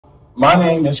My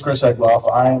name is Chris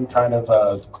Egloff. I am kind of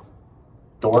a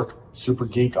dork, super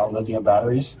geek on lithium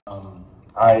batteries.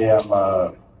 I am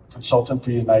a consultant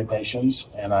for the United Nations,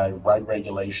 and I write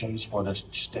regulations for the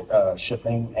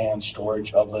shipping and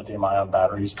storage of lithium-ion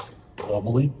batteries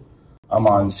globally. I'm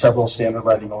on several standard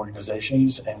writing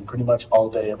organizations, and pretty much all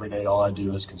day, every day, all I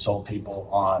do is consult people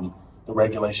on the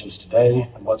regulations today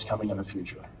and what's coming in the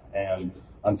future. And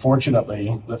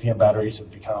unfortunately, lithium batteries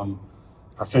have become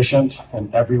proficient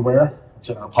and everywhere. It's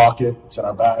in our pocket, it's in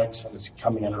our bags, and it's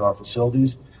coming into our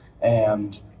facilities.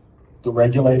 And the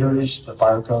regulators, the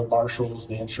fire code marshals,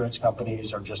 the insurance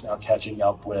companies are just now catching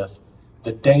up with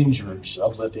the dangers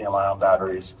of lithium-ion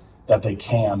batteries that they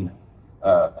can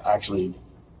actually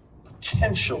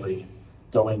potentially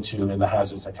go into and the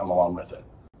hazards that come along with it.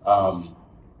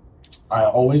 I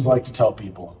always like to tell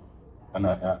people, and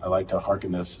I like to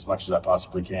hearken this as much as I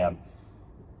possibly can,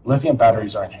 lithium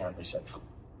batteries are inherently safe.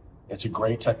 It's a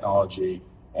great technology,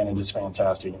 and it is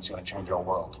fantastic, and it's going to change our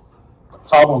world. The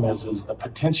problem is the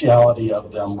potentiality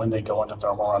of them when they go into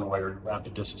thermal runaway or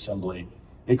rapid disassembly.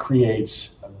 It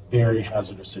creates a very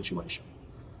hazardous situation.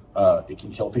 It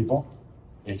can kill people.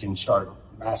 It can start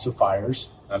massive fires,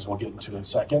 as we'll get into in a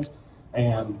second.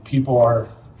 And people are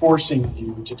forcing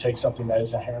you to take something that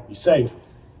is inherently safe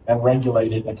and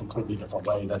regulate it in a completely different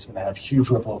way. That's going to have huge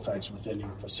ripple effects within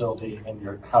your facility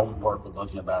and how you work with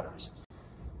lithium batteries.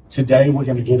 Today, we're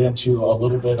going to get into a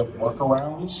little bit of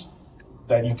workarounds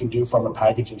that you can do from a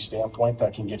packaging standpoint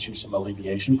that can get you some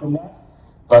alleviation from that.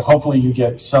 But hopefully you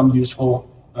get some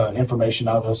useful information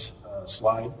out of this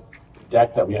slide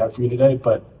deck that we have for you today.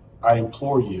 But I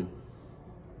implore you,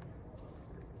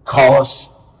 call us,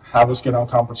 have us get on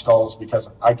conference calls, because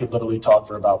I could literally talk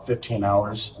for about 15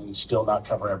 hours and still not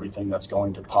cover everything that's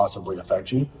going to possibly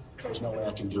affect you. There's no way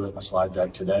I can do it in a slide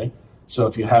deck today. So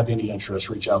if you have any interest,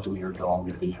 reach out to me or Joel. I'm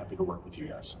going to be happy to work with you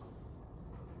guys.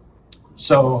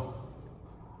 So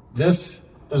this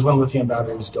is when lithium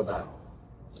batteries go bad.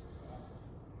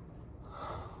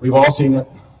 We've all seen it.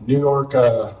 New York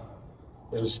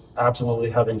is absolutely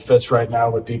having fits right now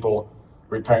with people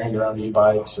repairing their own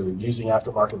e-bikes or using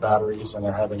aftermarket batteries, and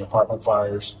they're having apartment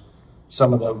fires.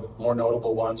 Some of the more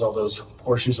notable ones are those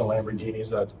Porsches and Lamborghinis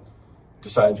that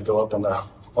decided to go up in a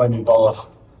flaming ball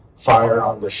of fire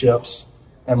on the ships.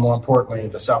 And more importantly,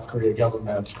 the South Korea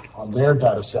government on their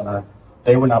data center,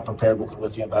 they were not prepared with the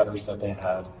lithium batteries that they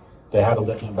had. They had a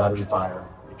lithium battery fire.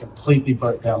 It completely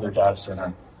burnt down their data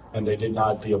center, and they did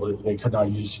not be able to, they could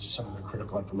not use some of the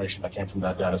critical information that came from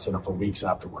that data center for weeks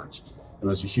afterwards. It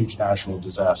was a huge national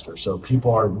disaster. So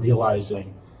people are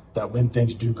realizing that when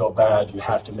things do go bad, you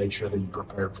have to make sure that you're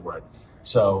prepared for it.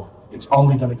 So it's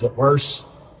only going to get worse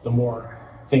the more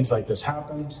things like this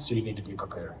happen, so you need to be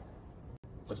prepared.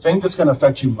 The thing that's going to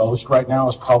affect you most right now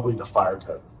is probably the fire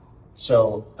code.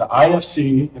 So the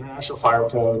IFC, International Fire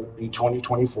Code in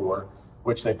 2024,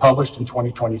 which they published in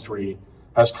 2023,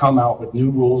 has come out with new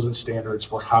rules and standards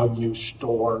for how you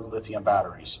store lithium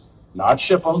batteries. Not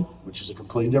ship them, which is a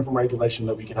completely different regulation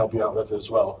that we can help you out with as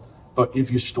well, but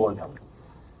if you store them.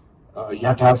 You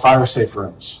have to have fire-safe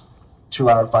rooms,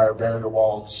 2-hour fire barrier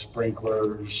walls,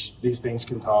 sprinklers. These things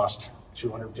can cost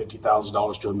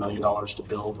 $250,000 to $1 million to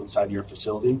build inside your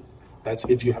facility. That's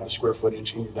if you have the square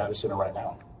footage in your data center right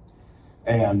now.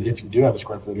 And if you do have the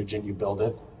square footage and you build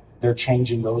it, they're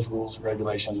changing those rules and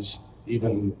regulations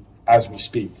even as we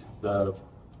speak. The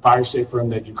fire-safe room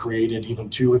that you created even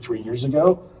 2 or 3 years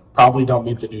ago probably don't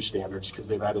meet the new standards, because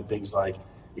they've added things like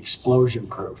explosion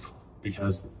proof,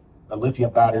 because a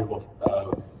lithium battery will,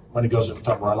 when it goes into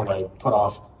thermal runaway, put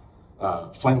off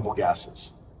flammable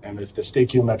gases. And if the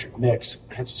stoichiometric mix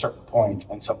hits a certain point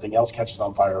and something else catches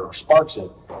on fire or sparks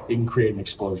it, it can create an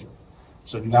explosion.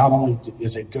 So not only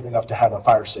is it good enough to have a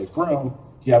fire-safe room,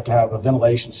 you have to have a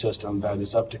ventilation system that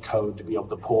is up to code to be able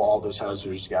to pull all those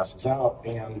hazardous gases out,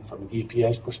 and from an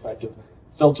EPA's perspective,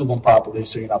 filter them properly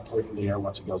so you're not polluting the air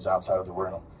once it goes outside of the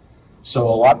room. So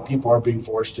a lot of people are being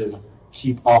forced to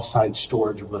keep off-site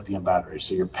storage of lithium batteries.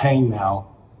 So you're paying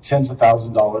now tens of thousands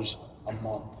of dollars a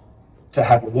month to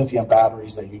have the lithium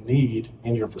batteries that you need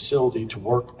in your facility to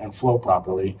work and flow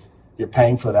properly. You're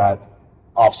paying for that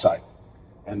off-site.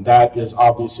 And that is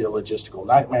obviously a logistical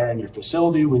nightmare in your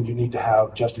facility when you need to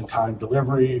have just-in-time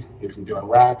delivery, if you're doing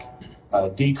rack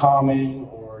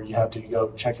decomming, or you have to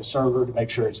go check a server to make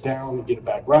sure it's down and get it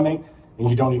back running, and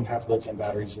you don't even have lithium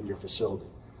batteries in your facility.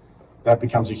 That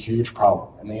becomes a huge problem,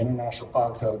 and the International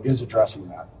Fire Code is addressing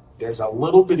that. There's a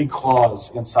little bitty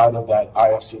clause inside of that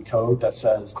IFC code that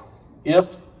says, if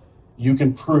you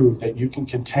can prove that you can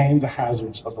contain the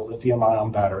hazards of the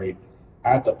lithium-ion battery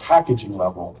at the packaging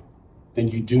level, then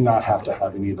you do not have to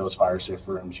have any of those fire safe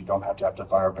rooms. You don't have to have the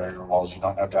fire barrier walls. You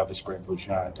don't have to have the sprinklers. You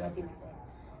don't have to have anything.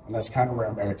 And that's kind of where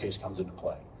Americase comes into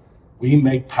play. We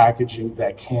make packaging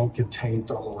that can contain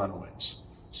thermal runaways.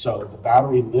 So the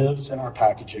battery lives in our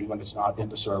packaging when it's not in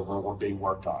the server or being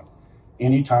worked on.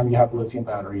 Anytime you have a lithium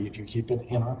battery, if you keep it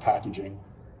in our packaging,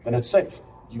 then it's safe.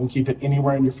 You can keep it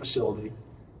anywhere in your facility.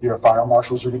 Your fire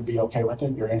marshals are going to be okay with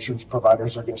it. Your insurance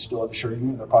providers are going to still insure you,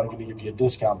 and they're probably going to give you a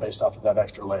discount based off of that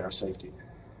extra layer of safety.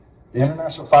 The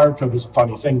International Fire Code is a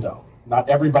funny thing, though. Not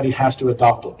everybody has to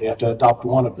adopt it. They have to adopt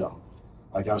one of them.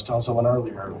 Like I was telling someone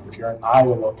earlier, if you're in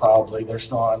Iowa, probably they're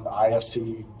still on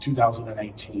IFC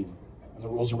 2018, and the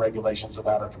rules and regulations of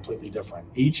that are completely different.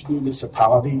 Each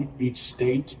municipality, each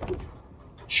state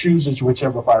chooses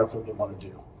whichever fire code they want to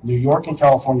do. New York and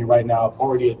California right now have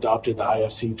already adopted the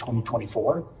IFC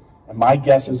 2024. And my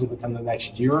guess is that within the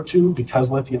next year or two,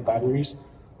 because lithium batteries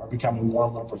are becoming more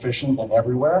and more proficient and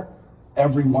everywhere,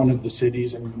 every one of the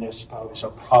cities and municipalities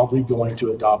are probably going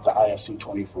to adopt the IFC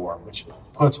 24, which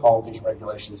puts all these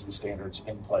regulations and standards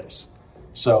in place.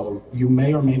 So you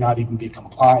may or may not even be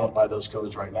compliant by those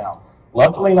codes right now.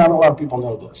 Luckily, not a lot of people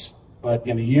know this, but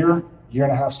in a year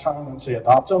and a half's time, once they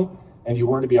adopt them and you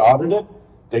were to be audited,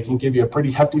 they can give you a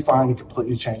pretty hefty fine and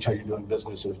completely change how you're doing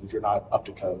business if you're not up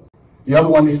to code. The other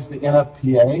one is the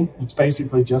NFPA. It's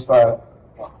basically just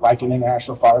like an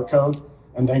international fire code,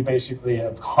 and they basically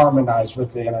have harmonized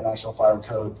with the international fire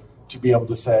code to be able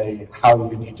to say how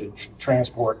you need to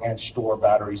transport and store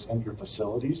batteries in your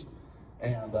facilities.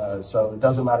 And so it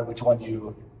doesn't matter which one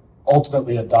you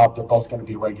ultimately adopt, they're both going to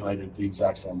be regulated the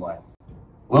exact same way.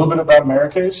 A little bit about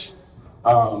Americase.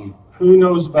 Who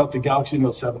knows about the Galaxy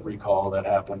Note 7 recall that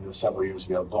happened several years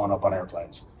ago, blowing up on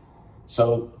airplanes?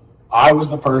 So I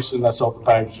was the person that sold the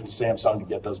packaging to Samsung to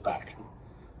get those back.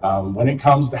 When it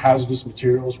comes to hazardous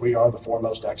materials, we are the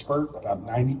foremost expert. About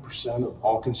 90% of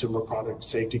all Consumer Product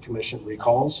Safety Commission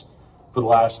recalls for the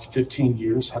last 15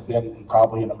 years have been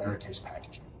probably in Americase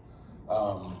packaging.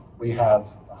 We have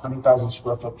a 100,000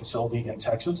 square foot facility in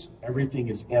Texas. Everything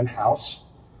is in-house.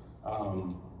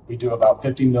 We do about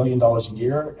 $50 million a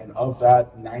year, and of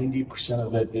that, 90%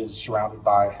 of it is surrounded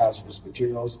by hazardous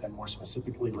materials, and more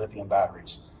specifically, lithium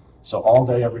batteries. So all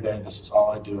day, every day, this is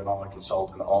all I do and all I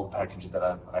consult and all the packaging that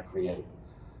I create.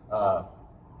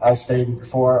 As stated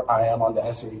before, I am on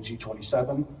the SAE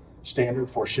G27 standard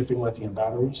for shipping lithium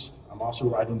batteries. I'm also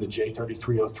writing the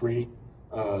J3303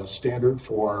 standard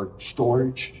for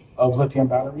storage of lithium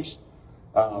batteries.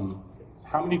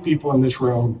 How many people in this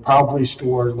room probably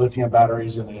store lithium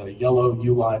batteries in a yellow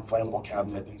U-line flammable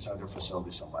cabinet inside their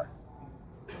facility somewhere?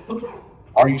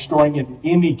 Are you storing in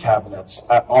any cabinets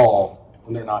at all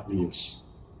when they're not in use?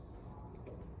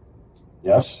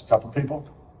 Yes, a couple people?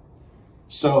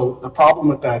 So the problem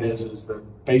with that is the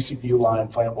basic U-line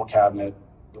flammable cabinet,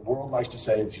 the world likes to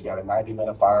say if you got a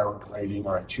 90-minute fire rating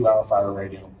or a 2-hour fire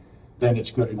rating, then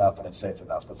it's good enough and it's safe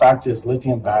enough. The fact is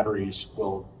lithium batteries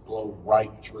will blow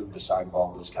right through the side of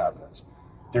all of those cabinets.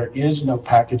 There is no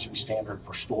packaging standard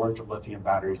for storage of lithium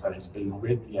batteries that has been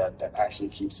written yet that actually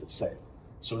keeps it safe.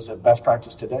 So is it best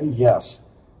practice today? Yes.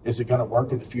 Is it going to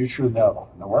work in the future? No.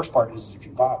 And the worst part is if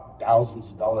you bought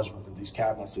thousands of dollars worth of these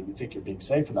cabinets that you think you're being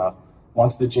safe enough,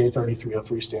 once the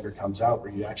J3303 standard comes out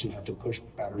where you actually have to push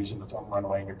batteries into thermal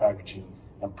runaway in your packaging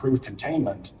and prove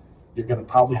containment, you're going to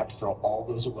probably have to throw all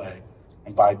those away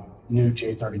and buy new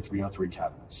J3303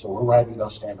 cabinets. So we're writing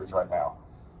those standards right now.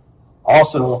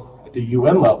 Also, at the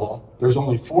UN level, there's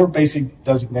only 4 basic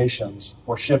designations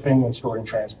for shipping and storing and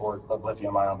transport of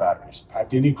lithium-ion batteries.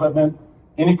 Packed in equipment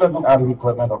out of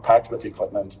equipment, or packed with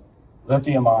equipment,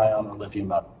 lithium-ion or lithium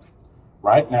metal.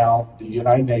 Right now, the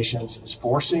United Nations is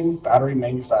forcing battery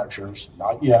manufacturers,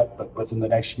 not yet, but within the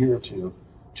next year or two,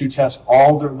 to test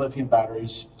all their lithium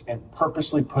batteries and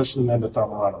purposely push them into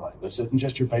thermal runaway. This isn't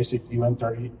just your basic UN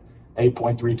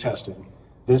 38.3 testing.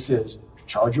 This is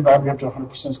charge your battery up to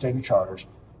 100% state of charge,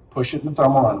 push it into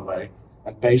thermal runaway,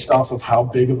 and based off of how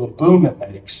big of a boom it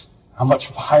makes, how much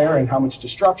fire and how much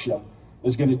destruction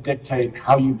is going to dictate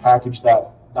how you package that,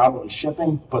 not only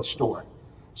shipping, but storing.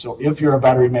 So if you're a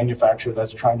battery manufacturer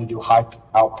that's trying to do high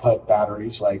output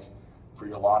batteries, like for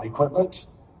your lawn equipment,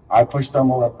 I push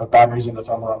batteries into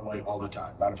thermal runaway all the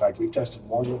time. Matter of fact, we've tested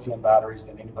more lithium batteries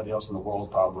than anybody else in the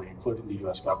world, probably, including the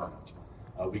US government.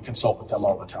 We consult with them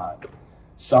all the time.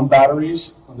 Some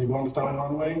batteries, when they go into thermal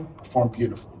runaway, perform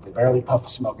beautifully. They barely puff a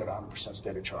smoke at 100%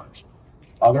 state of charge.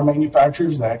 Other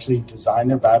manufacturers that actually design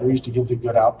their batteries to give the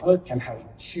good output can have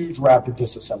huge rapid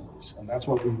disassemblies. And that's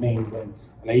what we mean when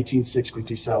an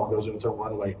 18650 cell goes into thermal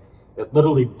runaway. It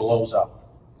literally blows up.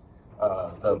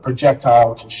 The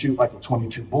projectile can shoot like a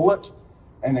 .22 bullet.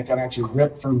 and it can actually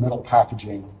rip through metal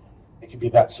packaging. It can be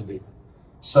that severe.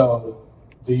 So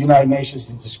the United Nations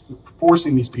is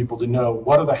forcing these people to know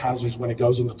what are the hazards when it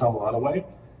goes into thermal runaway,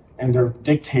 and they're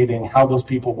dictating how those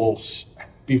people will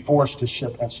be forced to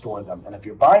ship and store them. And if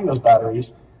you're buying those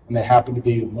batteries and they happen to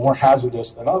be more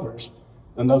hazardous than others,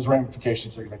 then those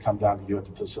ramifications are going to come down to you at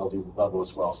the facility level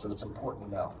as well. So it's important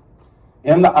to know.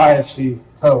 In the IFC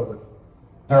code,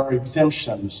 there are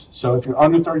exemptions. So if you're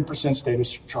under 30% state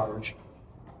of charge,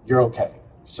 you're okay.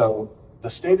 So the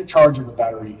state of charge of the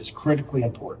battery is critically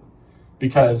important,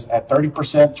 because at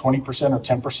 30%, 20%, or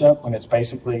 10%, when it's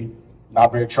basically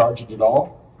not very charged at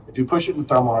all, if you push it in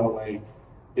thermal runaway,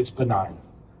 it's benign.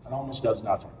 It almost does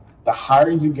nothing. The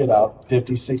higher you get up,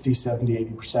 50, 60, 70,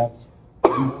 80%,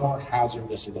 the more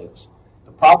hazardous it is.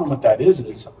 The problem with that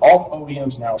is all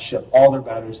OEMs now ship all their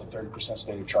batteries at 30%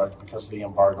 state of charge because of the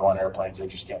embargo on airplanes. They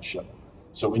just can't ship them.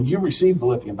 So when you receive the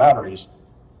lithium batteries,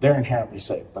 they're inherently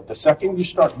safe. But the second you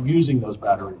start using those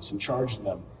batteries and charging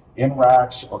them in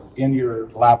racks or in your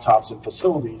laptops and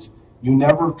facilities, you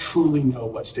never truly know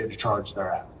what state of charge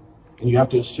they're at. And you have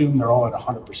to assume they're all at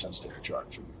 100% state of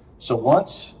charge. So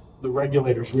once the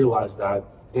regulators realized that,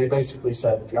 they basically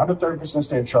said, if you're under 30%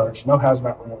 state of charge, no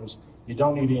hazmat rooms, you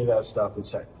don't need any of that stuff, it's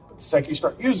safe. But the second you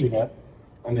start using it,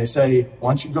 and they say,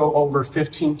 once you go over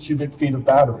 15 cubic feet of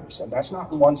batteries, and that's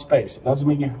not in one space. It doesn't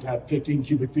mean you have to have 15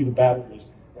 cubic feet of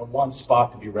batteries in one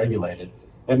spot to be regulated.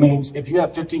 It means if you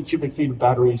have 15 cubic feet of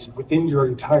batteries within your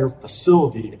entire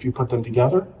facility, if you put them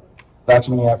together, that's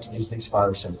when you have to use these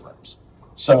fire safe rooms.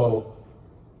 So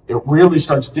it really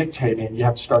starts dictating, you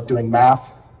have to start doing math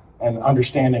and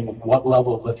understanding what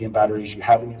level of lithium batteries you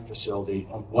have in your facility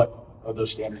and what are those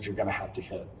standards you're going to have to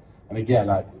hit. And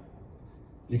again,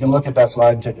 you can look at that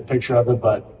slide and take a picture of it,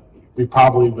 but we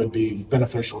probably would be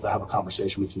beneficial to have a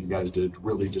conversation with you guys to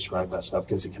really describe that stuff,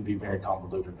 because it can be very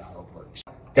convoluted in how it works.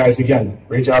 Guys, again,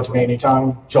 reach out to me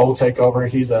anytime. Joel will take over.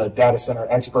 He's a data center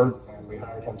expert, and we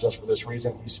hired him just for this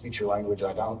reason. He speaks your language,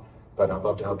 I don't, but I'd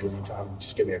love to help you anytime.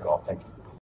 Just give me a call. Thank you.